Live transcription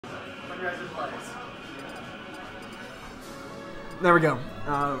There we go.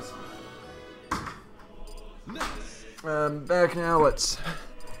 Back now, let's...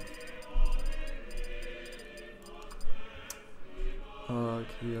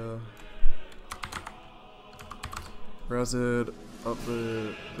 Kia... Resid,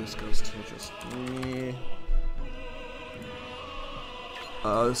 this goes to just me.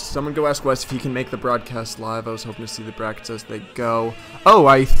 Someone go ask Wes if he can make the broadcast live. I was hoping to see the brackets as they go. Oh,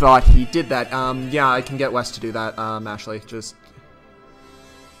 I thought he did that. Yeah, I can get Wes to do that, Ashley. Just...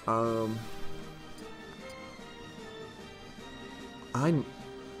 I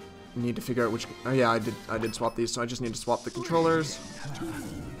need to figure out which... Oh yeah, I did swap these, so I just need to swap the controllers. 3, 2,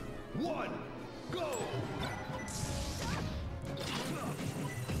 1, go!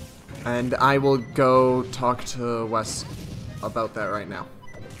 And I will go talk to Wes about that right now.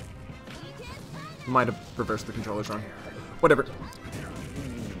 Might have reversed the controllers wrong. Whatever.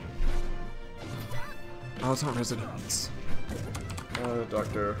 Oh, it's not residents.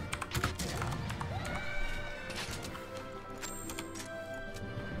 Doctor.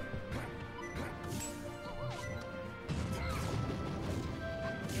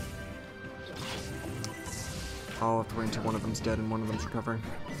 I'll have to wait until one of them's dead and one of them's recovering.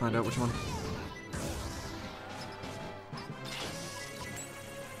 Find out which one.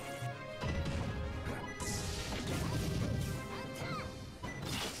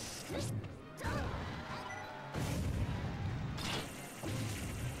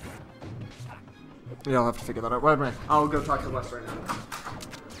 Yeah, I'll have to figure that out. Wait a minute. I'll go talk to Wes right now.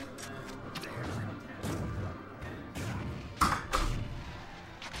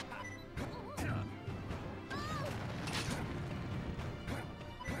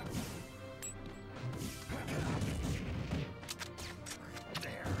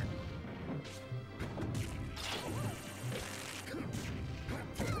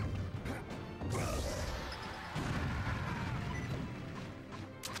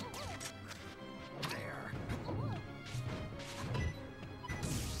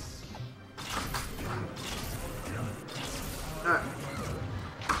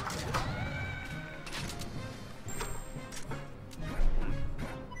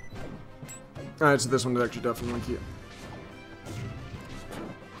 Alright, so this one's actually definitely cute.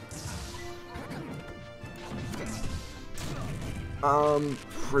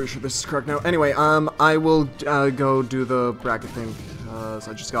 Pretty sure this is correct now. Anyway, I will go do the bracket thing,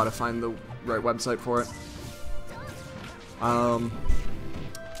 so I just gotta find the right website for it.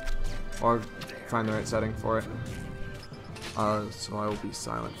 Or find the right setting for it. So I will be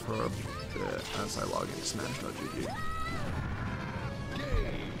silent for a bit as I log into Smash.gg.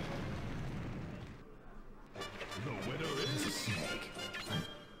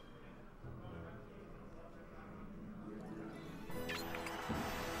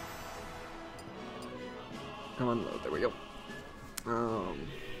 Come on, load. There we go.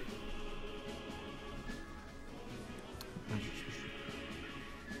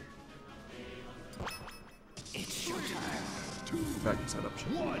 It's showtime. Back and setup should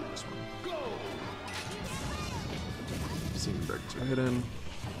be this one. Go! Seeing breaks are hidden.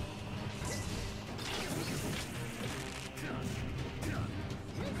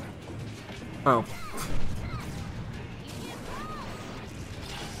 Oh.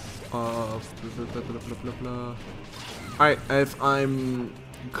 Alright, if I'm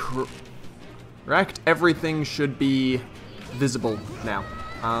correct, everything should be visible now.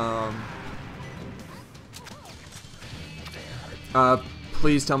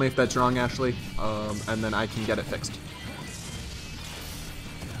 Please tell me if that's wrong, Ashley, and then I can get it fixed.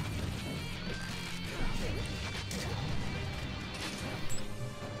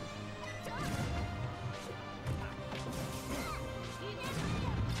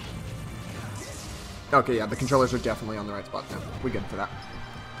 Okay, yeah, the controllers are definitely on the right spot now. We're good for that.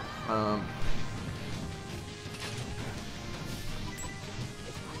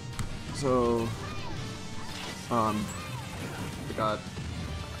 We got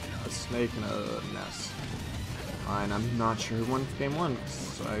a snake and a nest. And I'm not sure who won game one,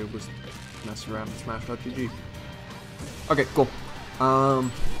 because I was messing around with Smash.gg. Okay, cool.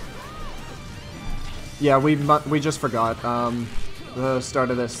 Yeah, we just forgot. The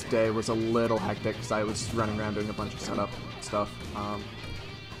start of this day was a little hectic because I was running around doing a bunch of setup stuff,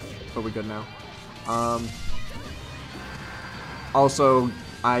 but we're good now. Also,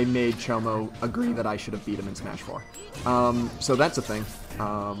 I made Chomo agree that I should have beat him in Smash 4. So that's a thing.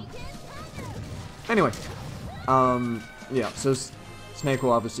 Anyway, yeah, so Snake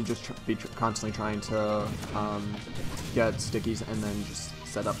will obviously just be constantly trying to get stickies and then just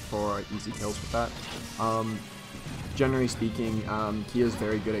set up for easy kills with that. generally speaking, Kia is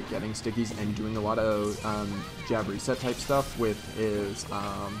very good at getting stickies and doing a lot of jab reset type stuff with his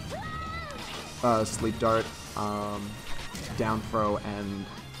sleep dart, down throw, and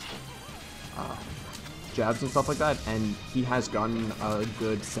jabs and stuff like that. And he has gotten a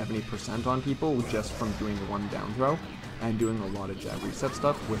good 70% on people just from doing one down throw and doing a lot of jab reset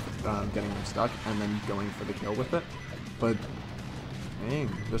stuff with getting them stuck and then going for the kill with it. But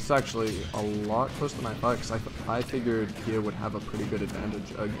dang, this is actually a lot closer than I thought, because I figured Kia would have a pretty good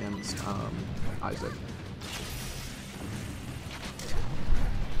advantage against Isaac.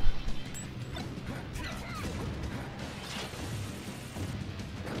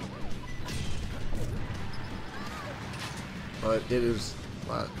 But it is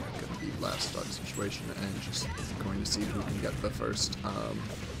going to be last stock situation, and just going to see who can get the first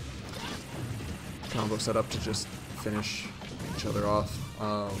combo set up to just finish each other off.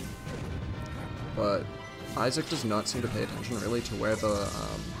 But Isaac does not seem to pay attention really to where the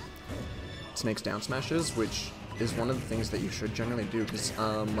Snake's down smash is, which is one of the things that you should generally do, because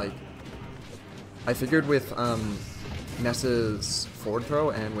like I figured with Ness's forward throw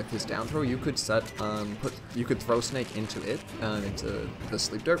and with his down throw, you could set you could throw Snake into it, into the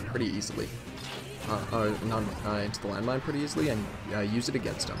sleep dart pretty easily, or not into the landmine pretty easily, and use it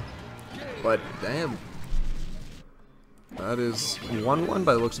against him. But damn, that is 1-1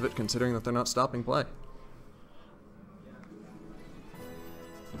 by the looks of it, considering that they're not stopping play.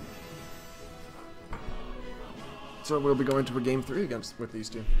 So we'll be going to a game 3 with these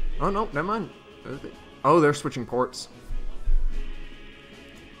two. Oh no, never mind. Oh, they're switching ports.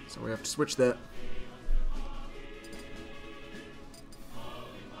 So we have to switch that.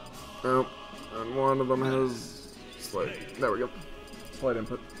 Oh, and one of them has there we go. Slight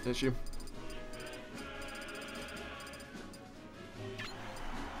input issue.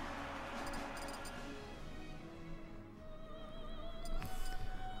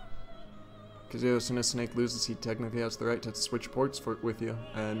 Because as soon as Snake loses, he technically has the right to switch ports with you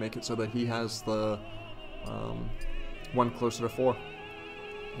and make it so that he has the one closer to 4.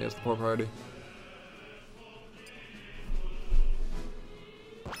 He has the 4 priority.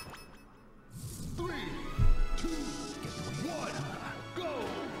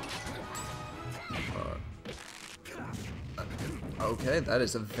 Okay, that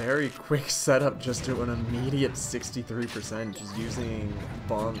is a very quick setup just to an immediate 63%, just using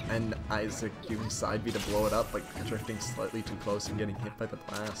bomb and Isaac using side B to blow it up, like drifting slightly too close and getting hit by the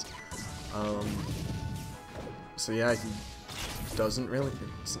blast. So yeah, he doesn't really,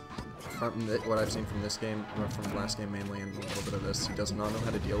 from what I've seen from this game, or from last game mainly, and a little bit of this, he does not know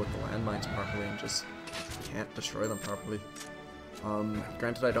how to deal with the landmines properly and just can't destroy them properly.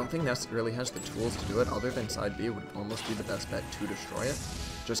 Granted, I don't think Ness really has the tools to do it, other than side B would almost be the best bet to destroy it,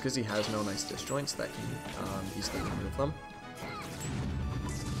 just because he has no nice disjoints that can easily remove them.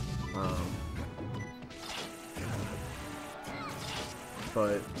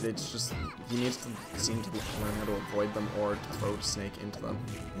 But it's just, he needs to seem to learn how to avoid them or to throw Snake into them,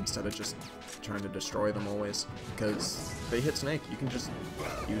 instead of just trying to destroy them always, because if they hit Snake, you can just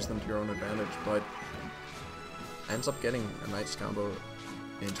use them to your own advantage, but ends up getting a nice combo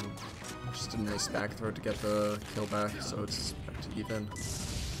into just a nice back throw to get the kill back, so it's back to even.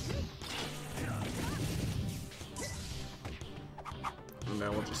 And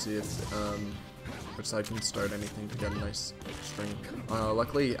now we'll just see if which side can start anything to get a nice string.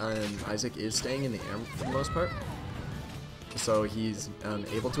 Luckily, Isaac is staying in the air for the most part, so he's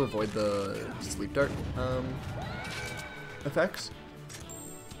able to avoid the sleep dart effects,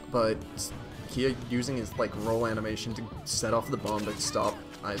 but Kia using his like roll animation to set off the bomb to stop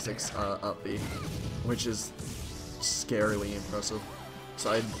Isaac's up B, which is scarily impressive.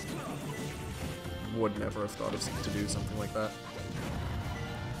 So I would never have thought of to do something like that.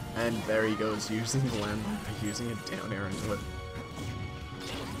 And there he goes, using the landmine by using a down air into it.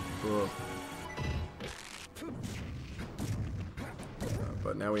 Ugh.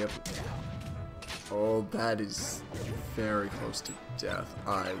 But now we have. Oh, that is very close to death.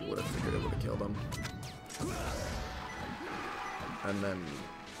 I would have figured it would have killed him. And then,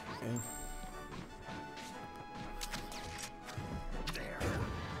 okay.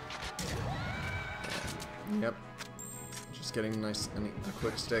 Yep. Just getting a nice and a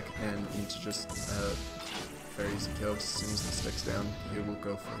quick stick, and into just very easy kill. As soon as the stick's down, he will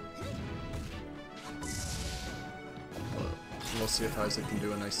go for it. We'll see if Isaac can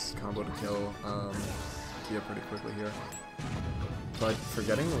do a nice combo to kill Kia pretty quickly here. But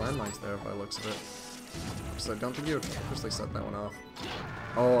forgetting the landmines there by the looks of it. So I don't think he would purposely set that one off.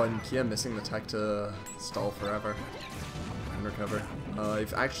 Oh, and Kia missing the tech to stall forever and recover.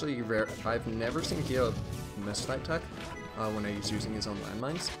 I've never seen Kia mist-type tech when I was using his own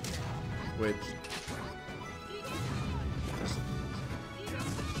landmines, which...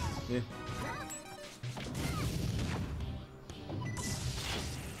 Yeah.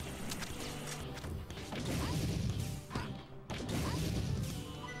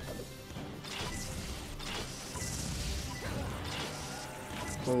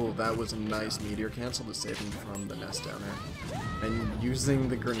 Oh, that was a nice meteor cancel to save him from the nest down there. And using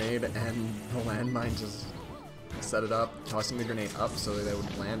the grenade and the landmine just set it up, tossing the grenade up so that it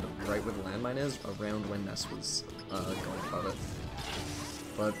would land right where the landmine is, around when Ness was going above it.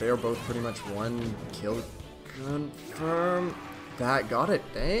 But they are both pretty much one kill confirm. That got it.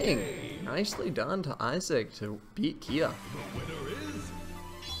 Dang. Nicely done to Isaac to beat Kia. The winner is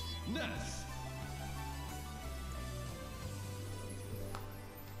Ness.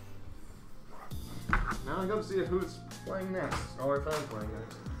 Now I go see who's playing next, or if I'm playing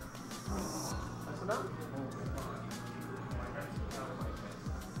next. That's enough.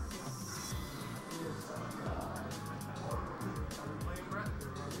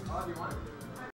 Oh, do you want it?